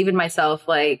to believe in myself.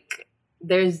 Like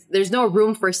there's no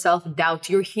room for self-doubt.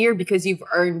 You're here because you've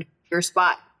earned your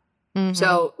spot. Mm-hmm.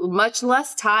 So much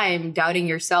less time doubting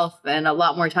yourself and a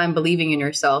lot more time believing in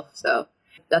yourself. So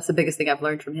that's the biggest thing I've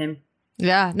learned from him.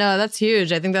 Yeah, no, that's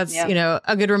huge. I think that's,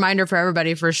 a good reminder for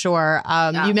everybody for sure.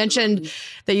 You mentioned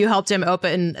that you helped him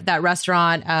open that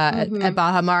restaurant at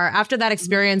Baha Mar. After that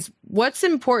experience, what's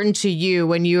important to you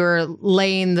when you're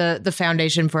laying the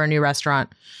foundation for a new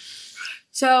restaurant?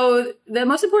 So the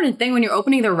most important thing when you're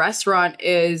opening the restaurant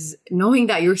is knowing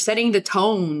that you're setting the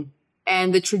tone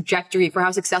and the trajectory for how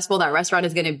successful that restaurant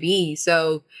is going to be.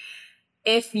 So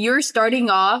if you're starting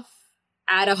off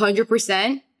at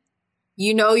 100%,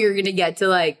 you're going to get to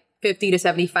like 50 to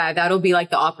 75. That'll be like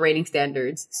the operating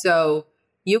standards. So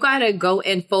you got to go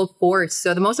in full force.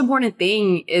 So the most important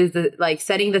thing is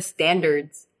setting the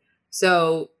standards.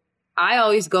 So I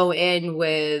always go in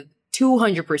with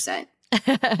 200%.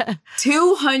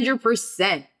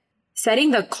 200%.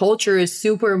 Setting the culture is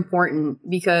super important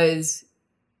because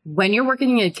when you're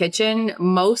working in a kitchen,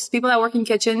 most people that work in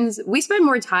kitchens, we spend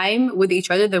more time with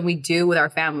each other than we do with our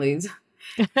families.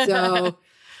 So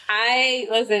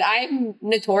I'm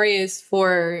notorious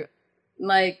for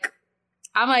no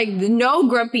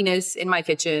grumpiness in my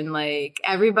kitchen. Like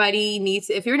everybody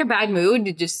needs, if you're in a bad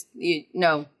mood, just,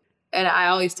 no. And I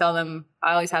always tell them,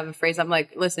 I always have a phrase. I'm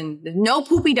like, listen, there's no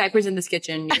poopy diapers in this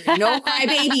kitchen. No cry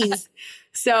babies.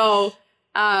 So,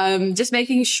 just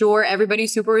making sure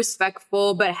everybody's super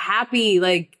respectful, but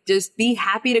happy, just be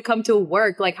happy to come to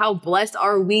work. Like how blessed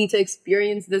are we to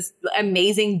experience this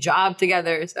amazing job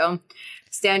together? So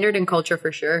standard and culture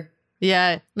for sure.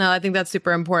 Yeah, no, I think that's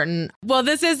super important. Well,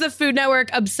 this is the Food Network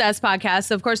Obsessed podcast.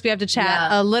 So of course we have to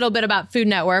chat a little bit about Food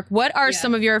Network. What are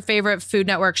some of your favorite Food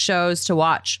Network shows to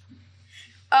watch?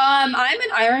 I'm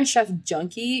an Iron Chef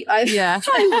junkie. I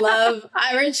love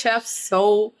Iron Chef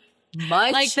so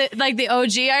much. Like the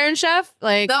OG Iron Chef?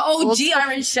 Like the OG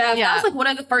Iron Chef. Yeah. That was one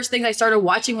of the first things I started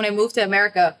watching when I moved to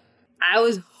America. I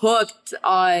was hooked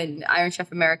on Iron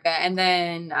Chef America. And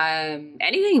then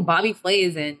anything Bobby Flay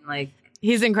is in,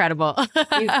 he's incredible.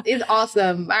 he's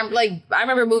awesome. I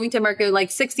remember moving to America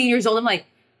 16 years old. I'm like,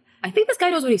 I think this guy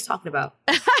knows what he's talking about.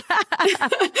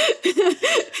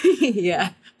 Yeah.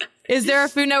 Is there a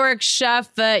Food Network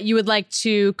chef that you would like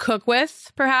to cook with,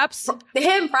 perhaps?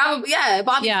 Him, probably. Yeah,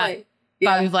 Bobby Flay.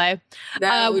 Yeah. Bobby Flay.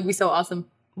 That would be so awesome.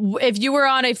 If you were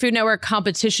on a Food Network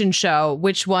competition show,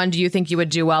 which one do you think you would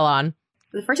do well on?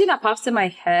 The first thing that pops in my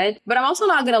head, but I'm also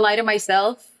not going to lie to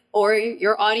myself or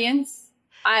your audience.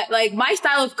 My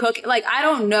style of cooking, I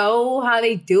don't know how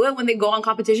they do it when they go on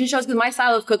competition shows because my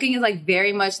style of cooking is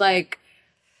very much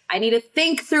I need to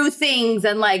think through things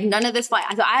and none of this. So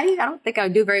I don't think I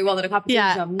would do very well at a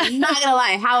competition show. I'm not going to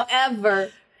lie. However,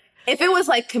 if it was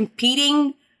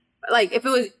competing, if it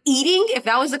was eating, if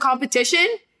that was a competition,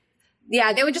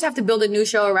 they would just have to build a new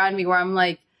show around me where I'm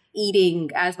eating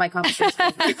as my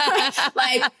competition.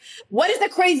 Like, what is the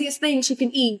craziest thing she can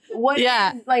eat? What is,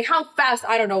 like, how fast?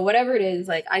 I don't know, whatever it is.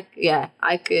 Like,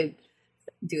 I could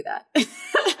do that.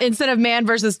 Instead of man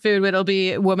versus food, it'll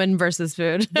be woman versus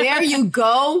food. There you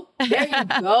go. There you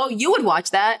go. You would watch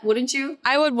that, wouldn't you?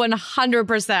 I would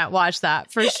 100% watch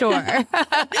that for sure.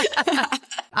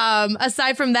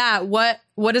 Aside from that,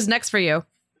 what is next for you?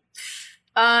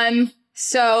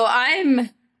 So I'm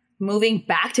moving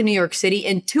back to New York City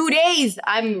in 2 days.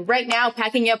 I'm right now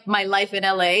packing up my life in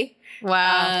LA.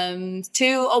 Wow.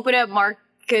 To open up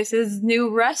Marcus's new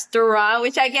restaurant,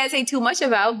 which I can't say too much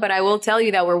about, but I will tell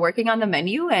you that we're working on the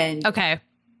menu and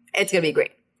it's going to be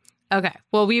great. Okay.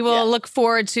 Well, we will look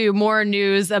forward to more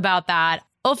news about that.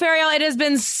 Well, Fariyal, it has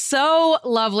been so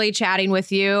lovely chatting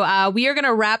with you. We are going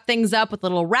to wrap things up with a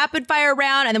little rapid fire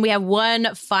round, and then we have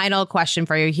one final question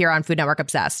for you here on Food Network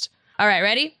Obsessed. All right,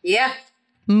 ready? Yeah.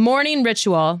 Morning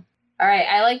ritual. All right.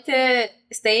 I like to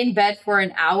stay in bed for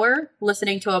an hour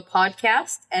listening to a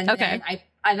podcast, and then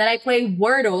I play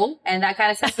Wordle, and that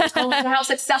kind of sets the tone for how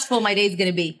successful my day is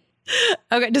going to be.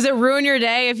 Okay. Does it ruin your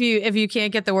day if you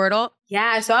can't get the Wordle?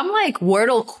 Yeah. So I'm like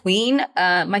Wordle queen.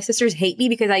 My sisters hate me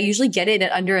because I usually get it in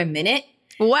under a minute.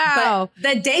 Wow.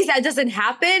 But the days that doesn't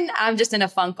happen, I'm just in a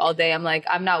funk all day. I'm like,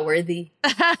 I'm not worthy.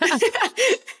 All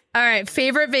right.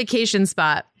 Favorite vacation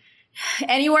spot?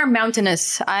 Anywhere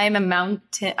mountainous. I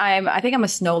think I'm a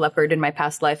snow leopard in my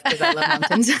past life because I love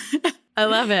mountains. I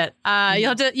love it. You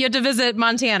have to visit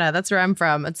Montana. That's where I'm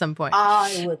from at some point.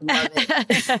 I would love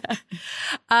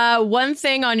it. One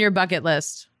thing on your bucket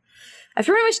list. I've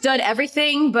pretty much done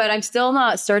everything, but I'm still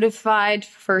not certified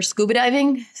for scuba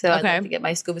diving. So I'd like to get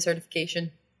my scuba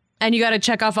certification. And you got to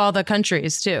check off all the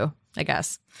countries too, I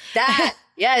guess.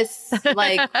 Yes.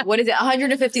 Like, what is it?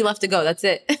 150 left to go. That's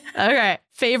it. Okay.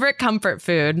 Favorite comfort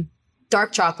food?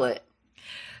 Dark chocolate.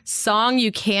 Song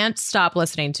you can't stop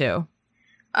listening to?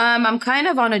 I'm kind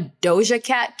of on a Doja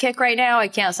Cat kick right now. I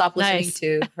can't stop listening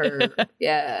to her.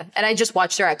 Yeah. And I just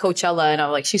watched her at Coachella and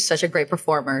I'm like, she's such a great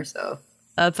performer. So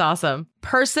that's awesome.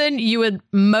 Person you would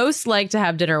most like to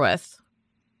have dinner with?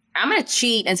 I'm going to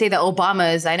cheat and say the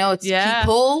Obamas. I know it's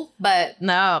people, but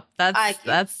no,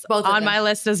 that's on my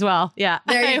list as well. Yeah.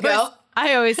 There you go.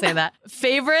 I always say that.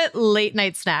 Favorite late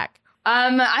night snack? I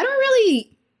don't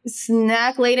really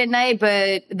snack late at night,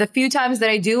 but the few times that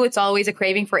I do, it's always a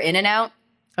craving for In-N-Out.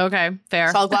 Okay,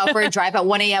 fair. So I'll go out for a drive at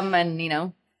 1 a.m.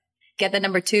 and, get the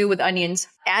number 2 with onions.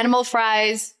 Animal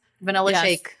fries, vanilla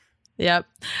shake. Yep.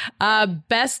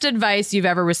 Best advice you've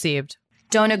ever received?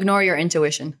 Don't ignore your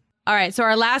intuition. All right. So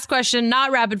our last question,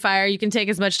 not rapid fire. You can take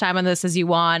as much time on this as you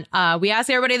want. We ask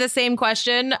everybody the same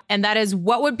question, and that is,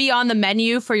 what would be on the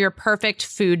menu for your perfect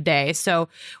food day? So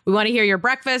we want to hear your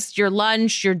breakfast, your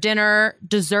lunch, your dinner,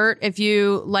 dessert, if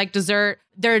you like dessert.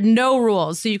 There are no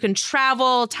rules. So you can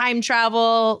time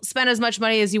travel, spend as much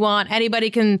money as you want.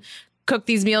 Anybody can cook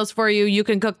these meals for you. You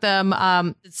can cook them.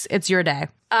 It's your day.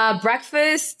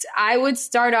 Breakfast, I would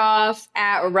start off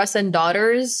at Russ and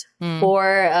Daughters for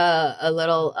a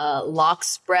little lox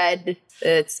spread.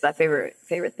 It's my favorite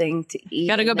thing to eat.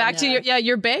 Got to go back to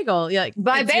your bagel. Yeah,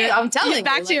 I'm telling you,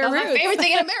 back to your roots. My favorite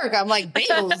thing in America. I'm like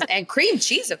bagels and cream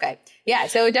cheese. Okay, yeah.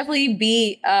 So it would definitely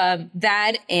be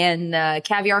that and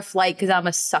caviar flight because I'm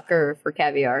a sucker for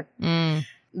caviar.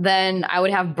 Then I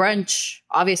would have brunch,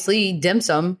 obviously dim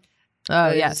sum.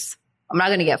 Oh yes, I'm not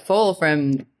gonna get full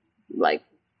from like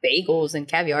bagels and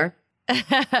caviar.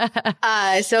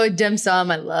 So dim sum.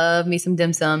 I love me some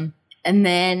dim sum. And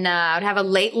then I would have a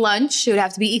late lunch. It would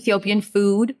have to be Ethiopian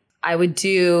food. I would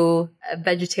do a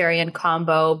vegetarian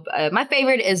combo. My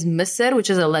favorite is misir,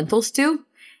 which is a lentil stew,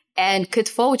 and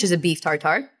kitfo, which is a beef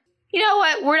tartare. You know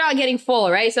what? We're not getting full,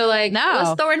 right? So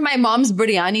let's throw in my mom's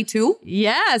biryani too.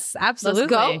 Yes,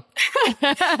 absolutely.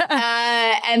 Let's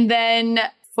go. And then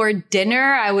for dinner,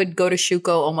 I would go to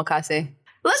Shuko Omakase.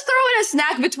 Let's throw in a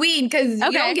snack between because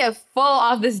you don't get full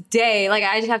off this day. Like,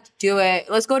 I just have to do it.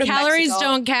 Let's go to Calories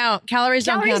Mexico. don't count. Calories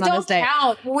don't count on this day.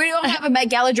 We don't have a Met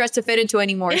Gala dress to fit into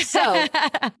anymore. So,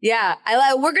 yeah.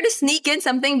 we're going to sneak in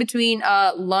something between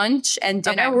lunch and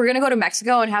dinner. Okay. We're going to go to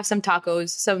Mexico and have some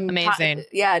tacos. Amazing.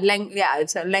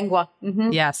 It's a lengua.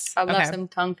 Mm-hmm. Yes. I love some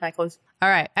tongue tacos. All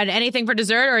right. And anything for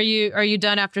dessert, or are you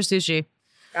done after sushi?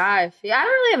 Gosh, I don't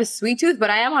really have a sweet tooth, but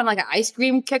I am on like an ice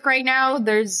cream kick right now.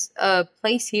 There's a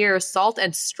place here, Salt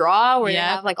and Straw, where they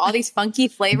have like all these funky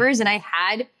flavors. And I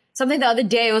had something the other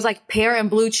day. It was like pear and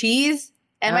blue cheese.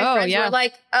 And my friends were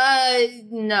like,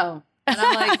 no. And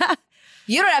I'm like,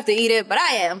 you don't have to eat it, but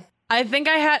I am. I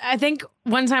think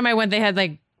one time I went, they had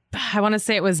like, I want to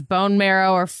say it was bone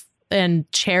marrow or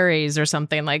and cherries or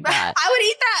something like that. I would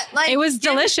eat that. Like, it was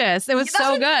delicious. It was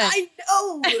so good. I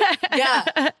know.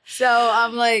 Yeah. So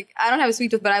I'm like, I don't have a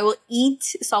sweet tooth, but I will eat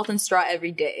salt and straw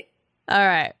every day. All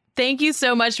right. Thank you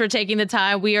so much for taking the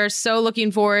time. We are so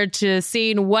looking forward to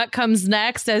seeing what comes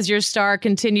next as your star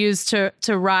continues to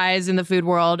rise in the food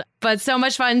world. But so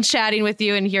much fun chatting with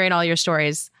you and hearing all your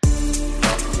stories.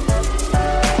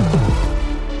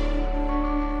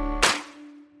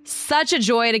 Such a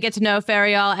joy to get to know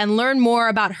Fariyal and learn more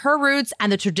about her roots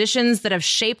and the traditions that have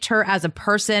shaped her as a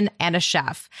person and a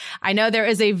chef. I know there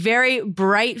is a very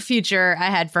bright future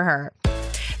ahead for her.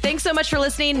 Thanks so much for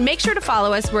listening. Make sure to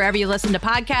follow us wherever you listen to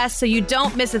podcasts so you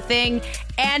don't miss a thing.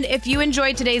 And if you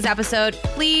enjoyed today's episode,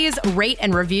 please rate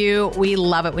and review. We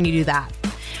love it when you do that.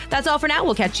 That's all for now.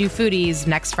 We'll catch you foodies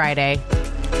next Friday.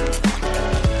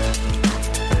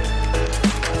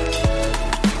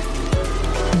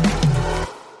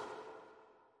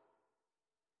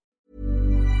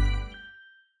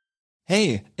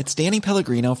 Hey, it's Danny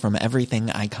Pellegrino from Everything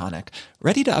Iconic.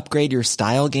 Ready to upgrade your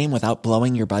style game without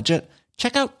blowing your budget?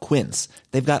 Check out Quince.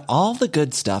 They've got all the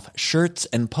good stuff, shirts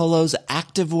and polos,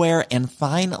 activewear, and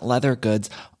fine leather goods,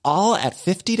 all at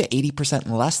 50 to 80%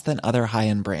 less than other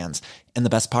high-end brands. And the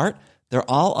best part?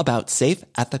 They're all about safe,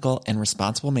 ethical, and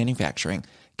responsible manufacturing.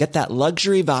 Get that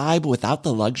luxury vibe without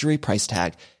the luxury price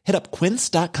tag. Hit up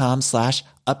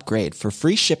quince.com/upgrade for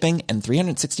free shipping and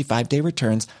 365-day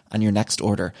returns on your next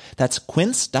order. That's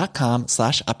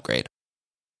quince.com/upgrade.